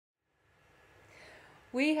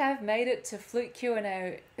We have made it to Flute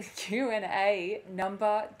Q&A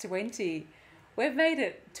number 20. We've made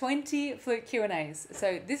it 20 Flute Q&As.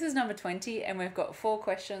 So this is number 20 and we've got 4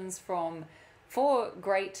 questions from 4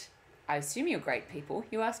 great, I assume you're great people.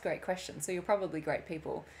 You ask great questions, so you're probably great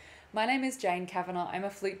people. My name is Jane Kavanagh. I'm a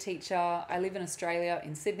flute teacher. I live in Australia,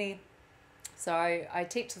 in Sydney. So I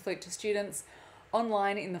teach the flute to students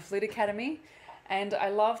online in the Flute Academy. And I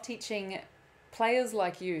love teaching players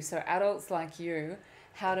like you, so adults like you,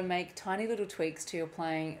 how to make tiny little tweaks to your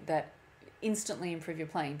playing that instantly improve your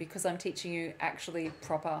playing, because I'm teaching you actually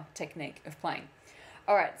proper technique of playing.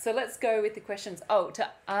 All right, so let's go with the questions. Oh, to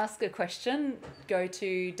ask a question, go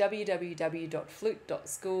to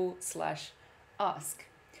www.flute.school/ask.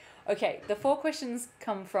 Okay, the 4 questions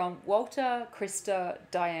come from Walter, Krista,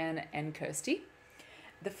 Dianne, and Kirsty.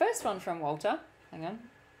 The first one from Walter, hang on,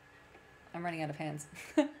 I'm running out of hands.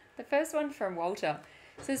 The first one from Walter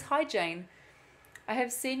says, "Hi Jane, I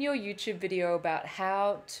have seen your YouTube video about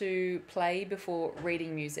how to play before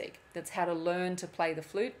reading music. That's how to learn to play the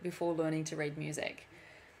flute before learning to read music.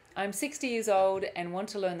 I'm 60 years old and want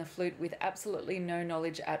to learn the flute with absolutely no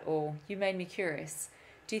knowledge at all. You made me curious.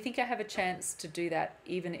 Do you think I have a chance to do that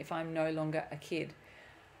even if I'm no longer a kid?"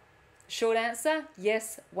 Short answer,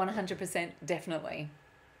 yes, 100% definitely.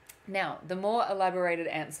 Now, the more elaborated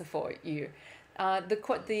answer for you.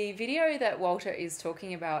 The video that Walter is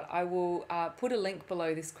talking about, I will put a link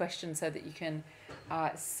below this question so that you can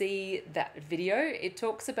see that video. It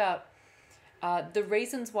talks about the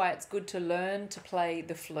reasons why it's good to learn to play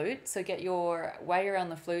the flute. So get your way around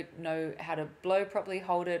the flute, know how to blow properly,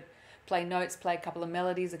 hold it, play notes, play a couple of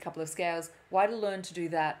melodies, a couple of scales. Why to learn to do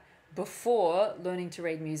that before learning to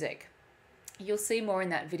read music. You'll see more in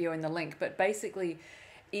that video in the link, but basically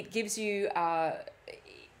it gives you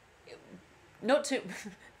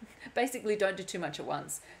basically don't do too much at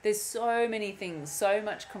once. There's so many things, so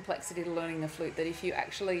much complexity to learning the flute that if you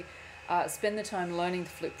actually spend the time learning the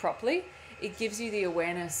flute properly, it gives you the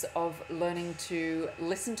awareness of learning to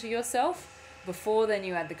listen to yourself before then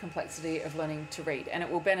you add the complexity of learning to read, and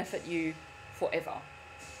it will benefit you forever.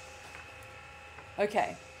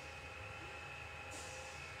 Okay.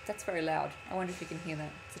 That's very loud. I wonder if you can hear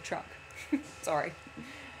that. It's a truck. Sorry.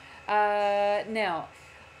 Now,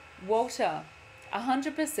 Walter,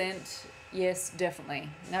 100% yes, definitely.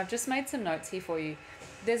 Now I've just made some notes here for you.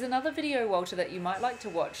 There's another video, Walter, that you might like to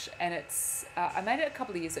watch, and it's I made it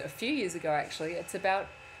a few years ago actually. It's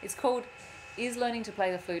called "Is Learning to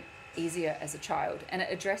Play the Flute Easier as a Child?" and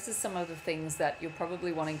it addresses some of the things that you're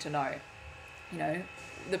probably wanting to know. You know,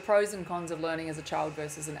 the pros and cons of learning as a child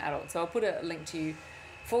versus an adult. So I'll put a link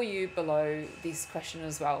for you below this question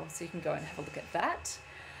as well, so you can go and have a look at that.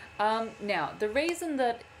 Now, the reason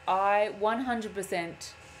that I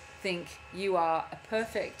 100% think you are a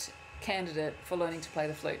perfect candidate for learning to play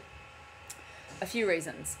the flute. A few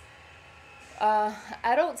reasons.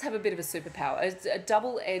 Adults have a bit of a superpower, a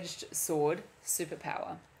double-edged sword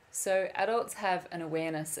superpower. So adults have an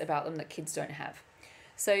awareness about them that kids don't have.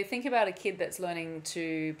 So think about a kid that's learning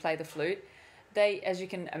to play the flute. They, as you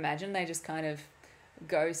can imagine, they just kind of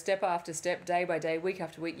go step after step, day by day, week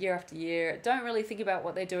after week, year after year, don't really think about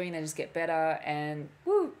what they're doing, they just get better and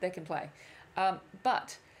woo, they can play.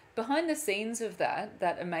 But behind the scenes of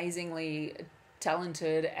that amazingly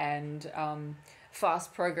talented and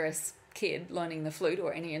fast progress kid learning the flute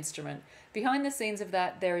or any instrument, behind the scenes of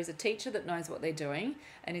that, there is a teacher that knows what they're doing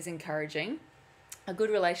and is encouraging, a good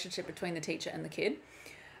relationship between the teacher and the kid.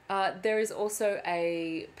 There is also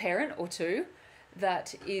a parent or two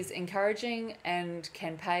that is encouraging and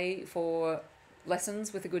can pay for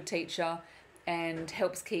lessons with a good teacher and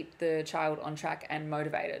helps keep the child on track and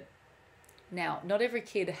motivated. Now, not every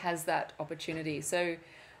kid has that opportunity. So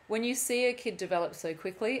when you see a kid develop so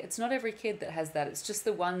quickly, it's not every kid that has that. It's just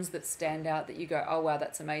the ones that stand out that you go, oh wow,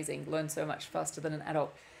 that's amazing, learn so much faster than an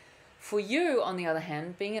adult. For you, on the other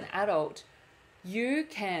hand, being an adult, you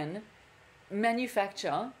can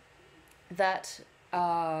manufacture that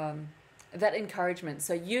encouragement.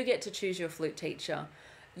 So you get to choose your flute teacher.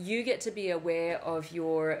 You get to be aware of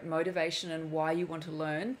your motivation and why you want to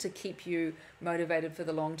learn to keep you motivated for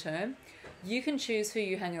the long term. You can choose who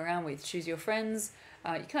you hang around with, choose your friends.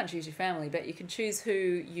 You can't choose your family, but you can choose who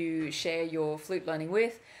you share your flute learning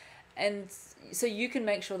with. And so you can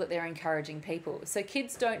make sure that they're encouraging people. So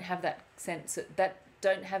kids don't have that sense,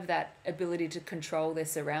 don't have that ability to control their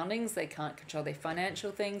surroundings. They can't control their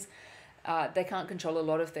financial things. They can't control a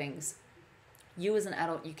lot of things. You as an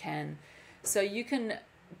adult, you can. So you can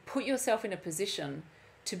put yourself in a position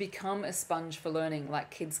to become a sponge for learning like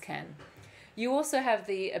kids can. You also have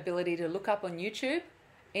the ability to look up on YouTube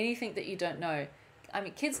anything that you don't know. I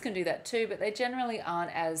mean, kids can do that too, but they generally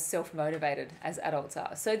aren't as self-motivated as adults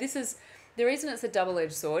are. So this is the reason it's a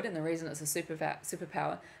double-edged sword, and the reason it's a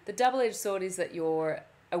superpower. The double-edged sword is that your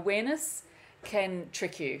awareness can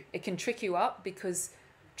trick you. It can trip you up because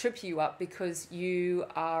you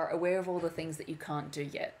are aware of all the things that you can't do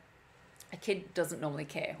yet. A kid doesn't normally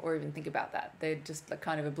care or even think about that. They're just like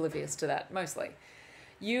kind of oblivious to that mostly.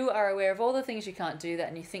 You are aware of all the things you can't do that,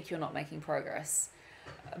 and you think you're not making progress.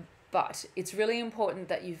 But it's really important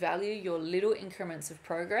that you value your little increments of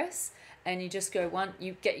progress, and you just go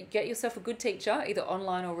you get yourself a good teacher, either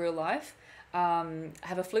online or real life.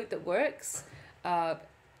 Have a flute that works.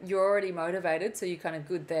 You're already motivated, so you're kind of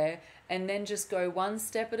good there. And then just go one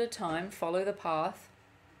step at a time, follow the path,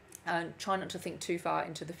 and try not to think too far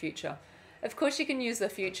into the future. Of course, you can use the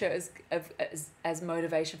future as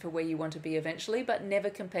motivation for where you want to be eventually, but never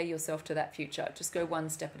compare yourself to that future. Just go one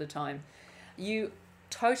step at a time. You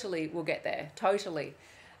totally will get there, totally.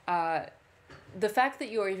 The fact that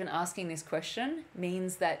you're even asking this question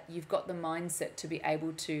means that you've got the mindset to be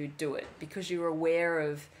able to do it because you're aware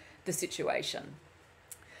of the situation.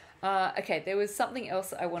 Okay, there was something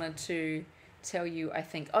else I wanted to tell you, I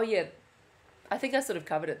think. Oh, yeah. I think I sort of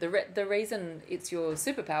covered it. The reason it's your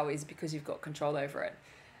superpower is because you've got control over it.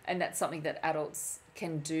 And that's something that adults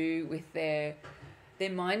can do with their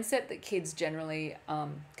mindset that kids generally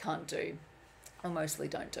can't do, or mostly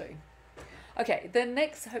don't do. Okay,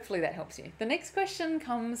 hopefully that helps you. The next question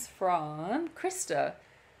comes from Krista.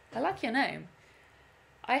 I like your name.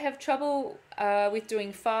 I have trouble with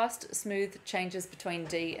doing fast, smooth changes between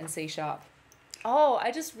D and C sharp. Oh,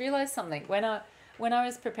 I just realized something. When I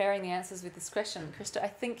was preparing the answers with this question, Krista,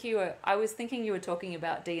 I was thinking you were talking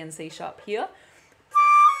about D and C sharp here.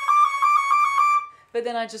 But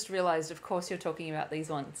then I just realized, of course, you're talking about these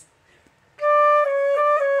ones.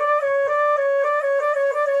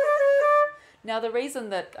 Now, the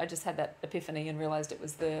reason that I just had that epiphany and realized it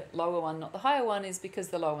was the lower one, not the higher one, is because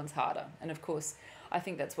the lower one's harder. And of course, I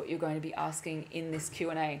think that's what you're going to be asking in this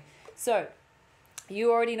Q&A. So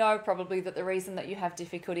you already know probably that the reason that you have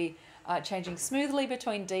difficulty changing smoothly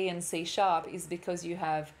between D and C sharp is because you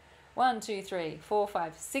have 1, 2, 3, 4,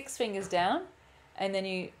 5, 6 fingers down, and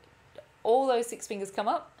then all those 6 fingers come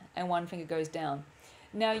up and 1 finger goes down.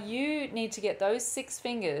 Now you need to get those 6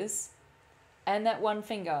 fingers and that 1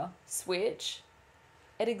 finger switch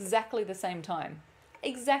at exactly the same time.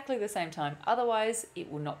 Exactly the same time. Otherwise,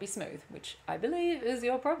 it will not be smooth, which I believe is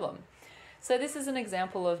your problem. So this is an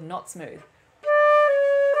example of not smooth.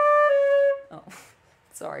 Oh,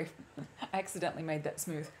 sorry. I accidentally made that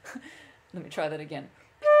smooth. Let me try that again.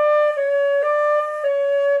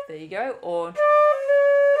 There you go. Or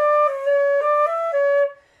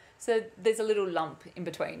so there's a little lump in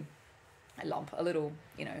between. A little,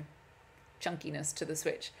 chunkiness to the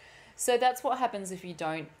switch. So that's what happens if you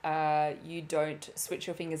don't switch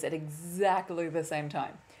your fingers at exactly the same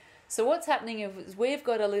time. So what's happening is we've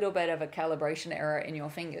got a little bit of a calibration error in your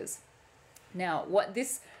fingers. Now,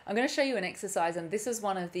 I'm going to show you an exercise, and this is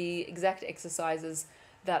one of the exact exercises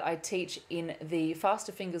that I teach in the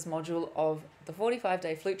Faster Fingers module of the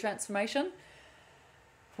 45-day flute transformation,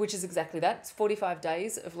 which is exactly that. It's 45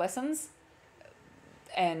 days of lessons,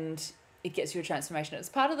 and it gets you a transformation. It's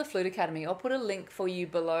part of the Flute Academy. I'll put a link for you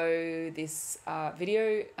below this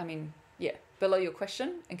video. Below your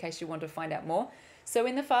question in case you want to find out more. So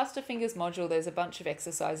in the Faster Fingers module, there's a bunch of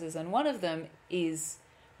exercises, and one of them is,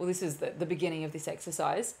 this is the beginning of this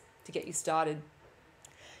exercise to get you started.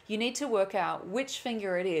 You need to work out which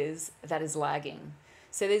finger it is that is lagging.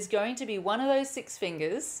 So there's going to be one of those 6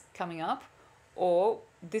 fingers coming up or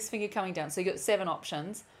this finger coming down. So you've got 7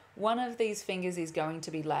 options. One of these fingers is going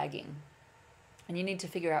to be lagging, and you need to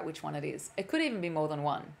figure out which one it is. It could even be more than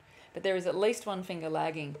one, but there is at least one finger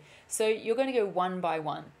lagging. So you're going to go one by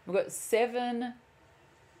one. We've got 7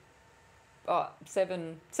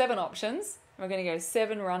 options. We're going to go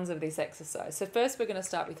 7 runs of this exercise. So first we're going to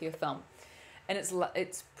start with your thumb, and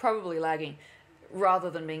it's probably lagging rather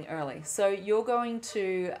than being early. So you're going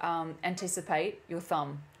to anticipate your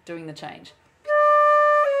thumb doing the change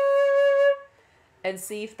and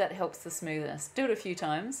see if that helps the smoothness. Do it a few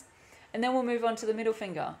times, and then we'll move on to the middle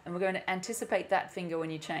finger, and we're going to anticipate that finger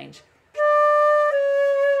when you change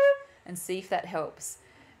and see if that helps.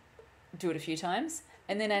 Do it a few times,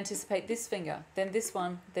 and then anticipate this finger, then this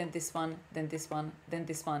one, then this one, then this one, then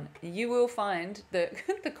this one. You will find the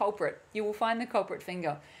culprit. You will find the culprit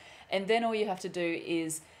finger, and then all you have to do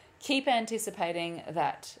is keep anticipating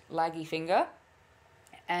that laggy finger,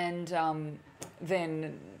 and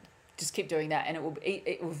then just keep doing that, and it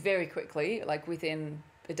will very quickly, like within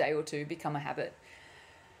a day or two, become a habit.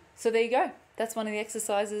 So there you go. That's one of the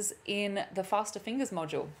exercises in the Faster Fingers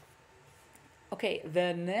module. Okay,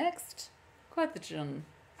 the next question.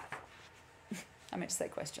 I meant to say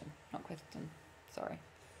question, not question. Sorry.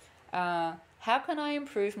 How can I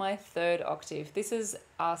improve my third octave? This is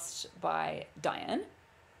asked by Dianne.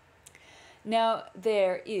 Now,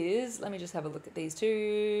 there is, let me just have a look at these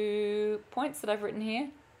 2 points that I've written here.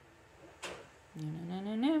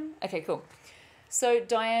 Okay, cool. So,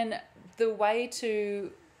 Dianne, the way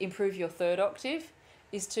to improve your third octave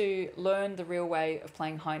is to learn the real way of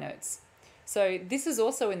playing high notes. So this is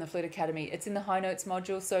also in the Flute Academy. It's in the high notes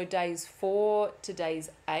module. So days 4 to days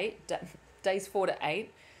 8, days 4 to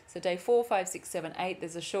 8. So day 4, 5, 6, 7, 8,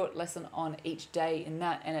 there's a short lesson on each day in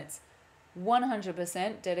that, and it's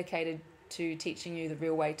 100% dedicated to teaching you the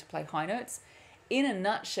real way to play high notes. In a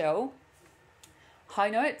nutshell, high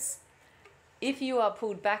notes, if you are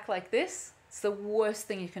pulled back like this, it's the worst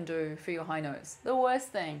thing you can do for your high notes. The worst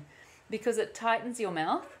thing, because it tightens your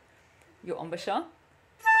mouth, your embouchure.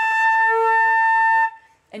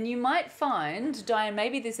 And you might find, Dianne,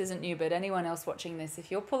 maybe this isn't you, but anyone else watching this,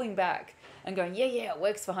 if you're pulling back and going, yeah, it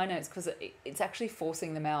works for high notes, because it's actually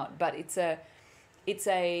forcing them out. But it's a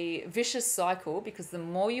vicious cycle, because the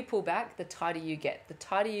more you pull back, the tighter you get. The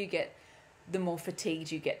tighter you get, the more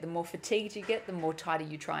fatigued you get. The more fatigued you get, the more tighter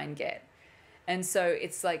you try and get. And so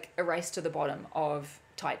it's like a race to the bottom of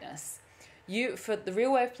tightness. For the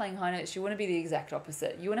real way of playing high notes, you want to be the exact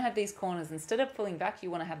opposite. You want to have these corners, instead of pulling back,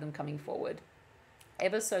 you want to have them coming forward.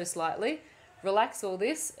 Ever so slightly. Relax all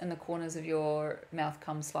this, and the corners of your mouth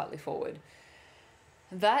come slightly forward.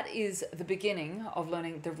 That is the beginning of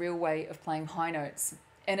learning the real way of playing high notes,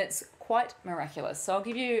 and it's quite miraculous. So I'll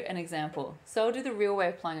give you an example. So I'll do the real way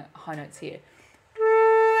of playing high notes here.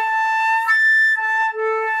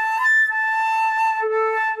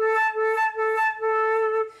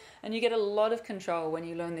 And you get a lot of control when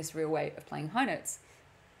you learn this real way of playing high notes.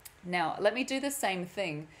 Now, let me do the same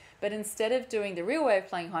thing, but instead of doing the real way of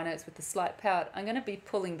playing high notes with the slight pout, I'm going to be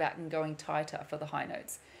pulling back and going tighter for the high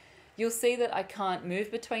notes. You'll see that I can't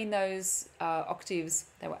move between those octaves,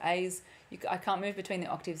 they were A's, I can't move between the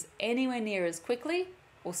octaves anywhere near as quickly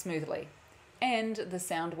or smoothly, and the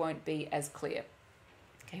sound won't be as clear.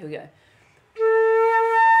 Okay, here we go.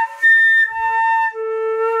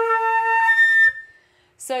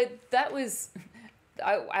 So that was...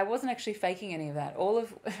 I wasn't actually faking any of that.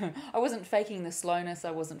 I wasn't faking the slowness. I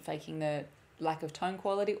wasn't faking the lack of tone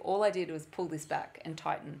quality. All I did was pull this back and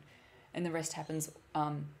tighten, and the rest happens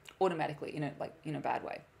automatically in a bad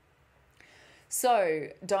way. So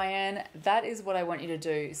Dianne, that is what I want you to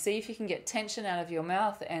do. See if you can get tension out of your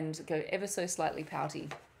mouth and go ever so slightly pouty.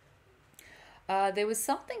 There was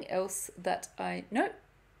something else that no,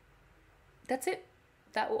 that's it.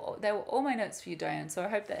 They were all my notes for you, Dianne. So I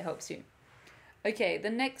hope that helps you. Okay, the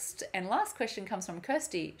next and last question comes from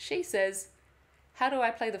Kirsty. She says, how do I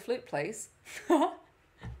play the flute, please?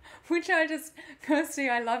 Kirsty,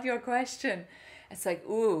 I love your question. It's like,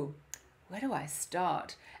 ooh, where do I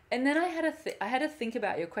start? And then I had to think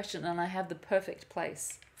about your question, and I have the perfect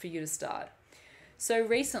place for you to start. So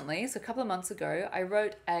recently, a couple of months ago, I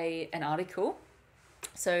wrote an article.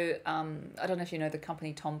 So I don't know if you know the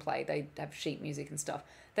company Tom Play. They have sheet music and stuff.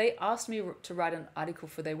 They asked me to write an article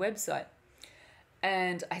for their website.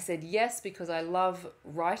 And I said yes, because I love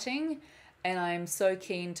writing and I'm so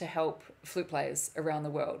keen to help flute players around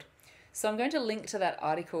the world. So I'm going to link to that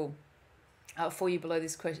article for you below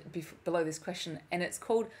this question, and it's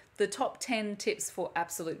called The Top 10 Tips for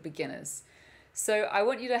Absolute Beginners. So I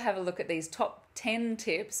want you to have a look at these top 10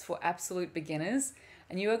 tips for absolute beginners,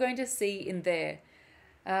 and you are going to see in there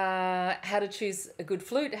how to choose a good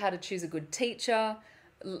flute, how to choose a good teacher,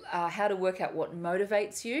 how to work out what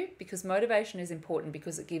motivates you, because motivation is important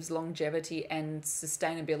because it gives longevity and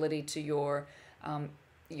sustainability to your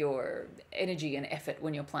energy and effort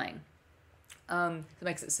when you're playing. It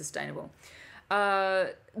makes it sustainable.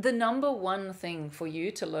 The number one thing for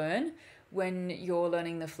you to learn when you're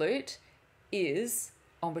learning the flute is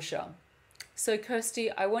embouchure. So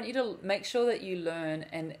Kirsty, I want you to make sure that you learn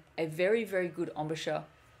a very, very good embouchure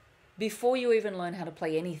before you even learn how to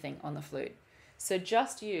play anything on the flute. So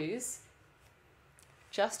just use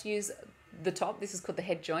the top. This is called the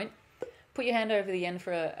head joint. Put your hand over the end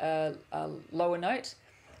for a lower note.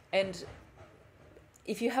 And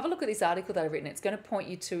if you have a look at this article that I've written, it's going to point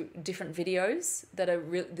you to different videos that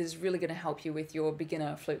is really going to help you with your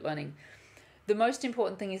beginner flute learning. The most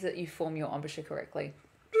important thing is that you form your embouchure correctly.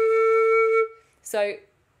 So,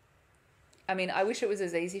 I mean, I wish it was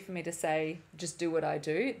as easy for me to say, just do what I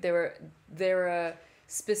do. There are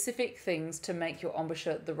specific things to make your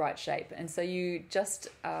embouchure the right shape. And so you just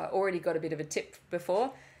already got a bit of a tip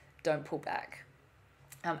before. don't pull back.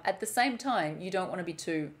 At the same time, you don't want to be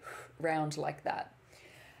too round like that.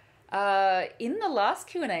 In the last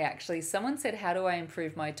Q&A, actually, someone said, how do I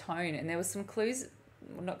improve my tone? And there was some clues,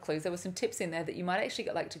 well, not clues, there were some tips in there that you might actually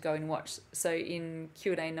like to go and watch. So in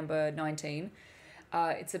Q&A number 19,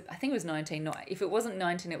 I think it was 19, if it wasn't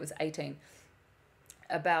 19, it was 18,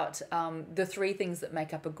 about the 3 things that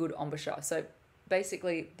make up a good embouchure. So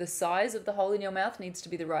basically, the size of the hole in your mouth needs to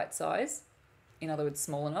be the right size, in other words,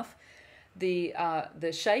 small enough. The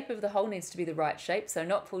shape of the hole needs to be the right shape, so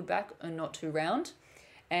not pulled back and not too round.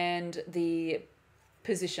 And the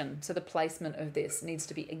position, so the placement of this needs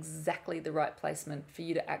to be exactly the right placement for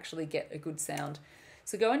you to actually get a good sound.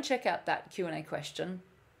 So go and check out that Q&A question.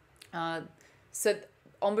 So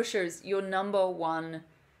embouchure is your number one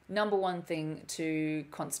thing to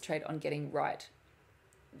concentrate on getting right,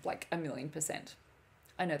 like 1,000,000%.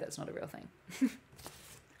 I know that's not a real thing.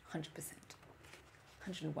 100%.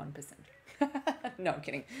 101%. No, I'm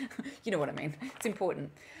kidding. You know what I mean. It's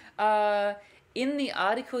important. In the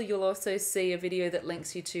article, you'll also see a video that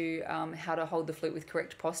links you to how to hold the flute with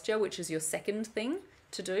correct posture, which is your second thing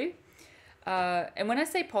to do. And when I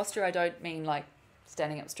say posture, I don't mean like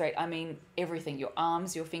standing up straight. I mean everything. Your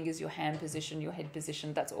arms, your fingers, your hand position, your head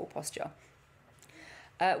position. That's all posture.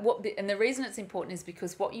 And the reason it's important is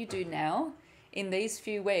because what you do now in these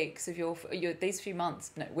few weeks of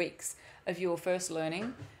weeks of your first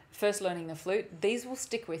learning the flute, these will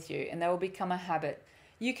stick with you and they will become a habit.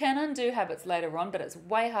 You can undo habits later on, but it's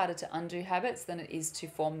way harder to undo habits than it is to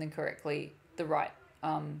form them correctly the right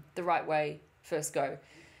way first go.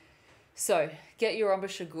 So get your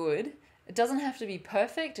embouchure good. It doesn't have to be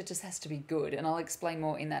perfect, it just has to be good, and I'll explain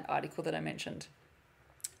more in that article that I mentioned.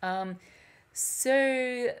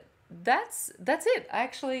 So that's it. I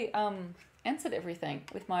actually answered everything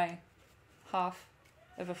with my half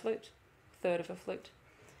of a flute, third of a flute.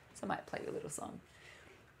 So I might play you a little song.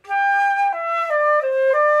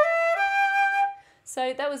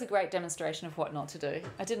 So that was a great demonstration of what not to do.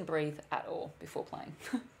 I didn't breathe at all before playing.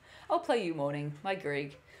 I'll play you Morning, my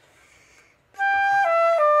Grieg.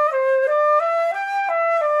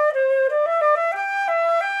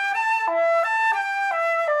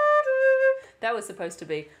 That was supposed to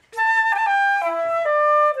be...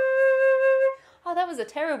 Oh, that was a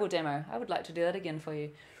terrible demo. I would like to do that again for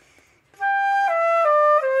you.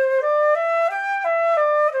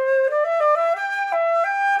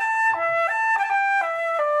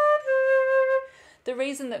 The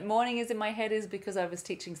reason that Morning is in my head is because I was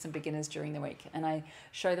teaching some beginners during the week and I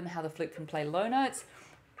show them how the flute can play low notes,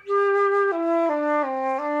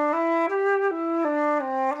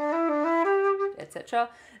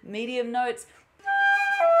 etc. Medium notes,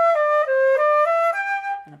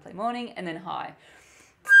 and I play Morning, and then high.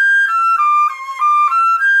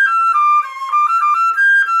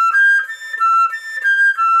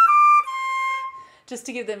 Just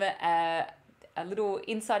to give them a little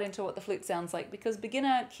insight into what the flute sounds like, because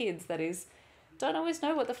beginner kids, that is, don't always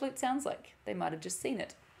know what the flute sounds like. They might have just seen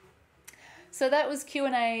it. So that was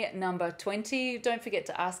Q&A number 20. Don't forget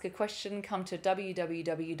to ask a question. Come to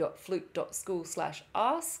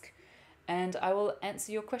www.flute.school/ask and I will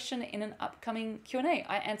answer your question in an upcoming Q&A.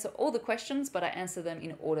 I answer all the questions, but I answer them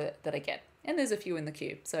in order that I get. And there's a few in the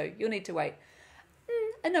queue, so you'll need to wait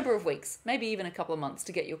a number of weeks, maybe even a couple of months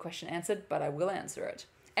to get your question answered, but I will answer it.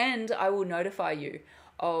 And I will notify you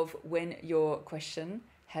of when your question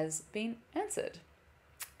has been answered.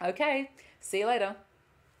 Okay, see you later.